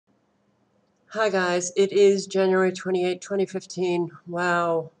Hi guys, it is January 28, 2015.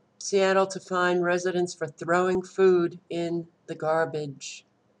 Wow. Seattle to fine residents for throwing food in the garbage.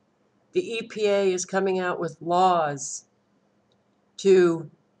 The EPA is coming out with laws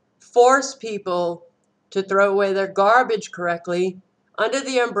to force people to throw away their garbage correctly under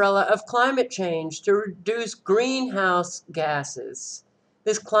the umbrella of climate change to reduce greenhouse gases.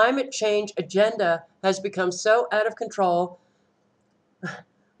 This climate change agenda has become so out of control.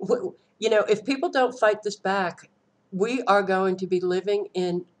 If people don't fight this back, we are going to be living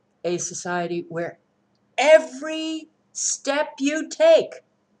in a society where every step you take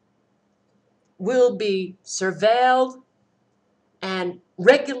will be surveilled and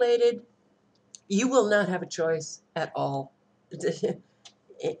regulated. You will not have a choice at all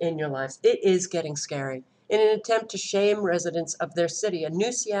in your lives. It is getting scary. In an attempt to shame residents of their city, a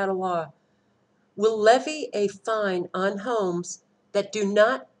new Seattle law will levy a fine on homes that do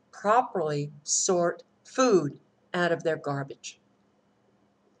not properly sort food out of their garbage.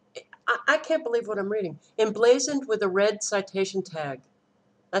 I can't believe what I'm reading. Emblazoned with a red citation tag.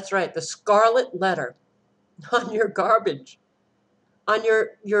 That's right, the Scarlett letter on your garbage, on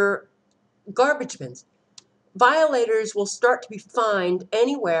your garbage bins. Violators will start to be fined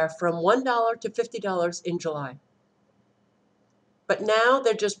anywhere from $1 to $50 in July. But now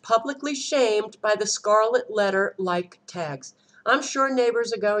they're just publicly shamed by the Scarlet Letter-like tags. I'm sure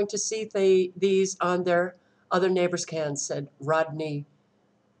neighbors are going to see these on their other neighbors' cans, said Rodney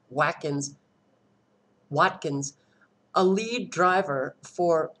Watkins, a lead driver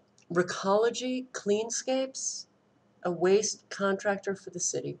for Recology Cleanscapes, a waste contractor for the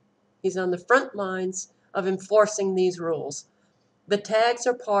city. He's on the front lines of enforcing these rules. The tags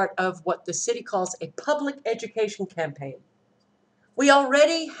are part of what the city calls a public education campaign. We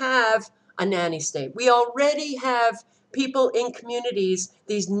already have a nanny state. We already have people in communities,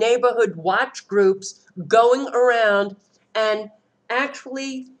 these neighborhood watch groups going around and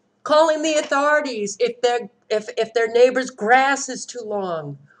actually calling the authorities if their neighbor's grass is too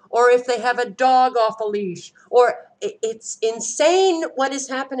long, or if they have a dog off a leash, or it's insane what is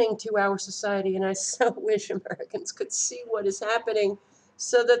happening to our society. And I so wish Americans could see what is happening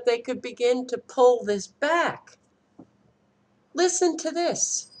so that they could begin to pull this back. Listen to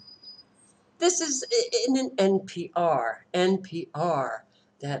this. This is in an NPR,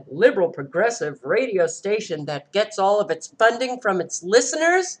 that liberal progressive radio station that gets all of its funding from its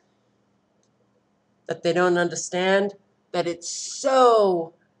listeners, that they don't understand that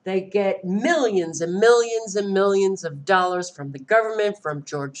they get millions and millions and millions of dollars from the government, from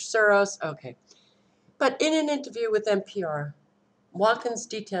George Soros. Okay. But in an interview with NPR, Watkins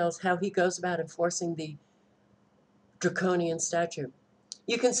details how he goes about enforcing the draconian statute.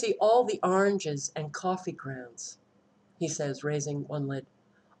 You can see all the oranges and coffee grounds, he says, raising one lid.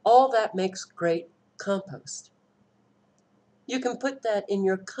 All that makes great compost. You can put that in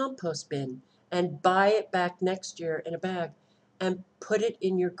your compost bin and buy it back next year in a bag and put it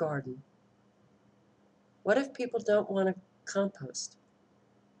in your garden. What if people don't want to compost?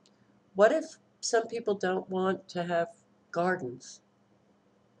 What if some people don't want to have gardens?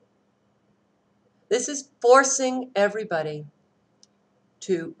 This is forcing everybody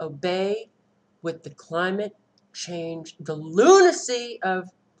to obey with the climate change, the lunacy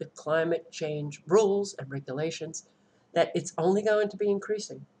of the climate change rules and regulations, that it's only going to be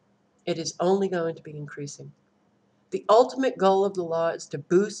increasing. It is only going to be increasing. The ultimate goal of the law is to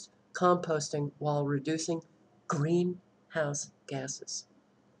boost composting while reducing greenhouse gases.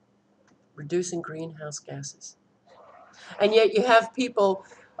 Reducing greenhouse gases. And yet you have people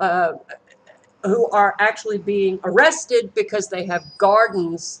who are actually being arrested because they have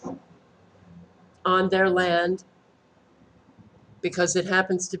gardens on their land, because it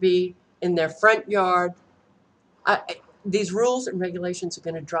happens to be in their front yard. These rules and regulations are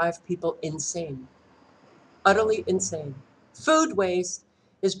going to drive people insane, utterly insane. Food waste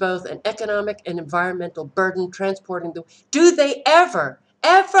is both an economic and environmental burden transporting the. Do they ever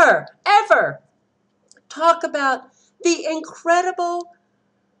talk about the incredible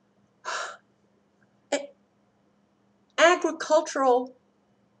agricultural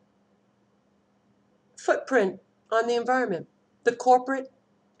footprint on the environment? The corporate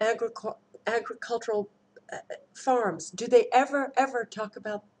agricultural farms. Do they ever talk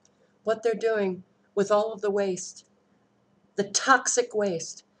about what they're doing with all of the waste, the toxic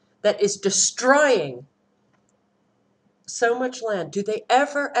waste that is destroying so much land? Do they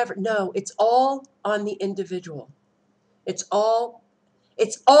ever? No, it's all on the individual. It's all a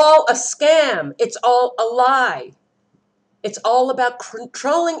scam. It's all a lie. It's all about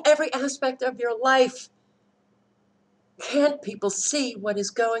controlling every aspect of your life. Can't people see what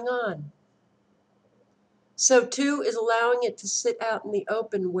is going on? So 2 is allowing it to sit out in the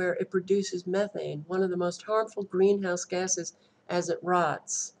open where it produces methane, one of the most harmful greenhouse gases, as it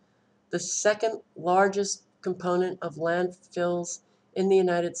rots. The second largest component of landfills in the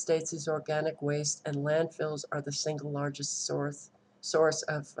United States is organic waste, and landfills are the single largest source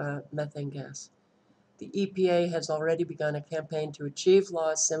of methane gas. The EPA has already begun a campaign to achieve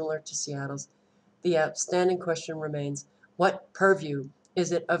laws similar to Seattle's. The outstanding question remains, what purview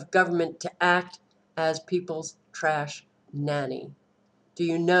is it of government to act as people's trash nanny? Do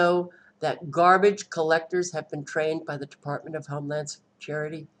you know that garbage collectors have been trained by the Department of Homeland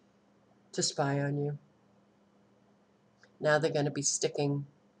Security to spy on you? Now they're going to be sticking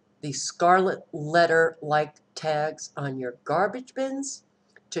these scarlet letter-like tags on your garbage bins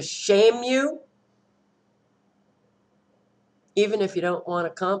to shame you, even if you don't want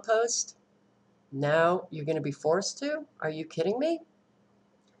to compost. Now you're going to be forced to? Are you kidding me?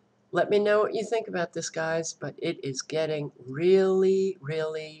 Let me know what you think about this, guys, but it is getting really,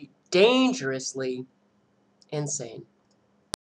 really dangerously insane.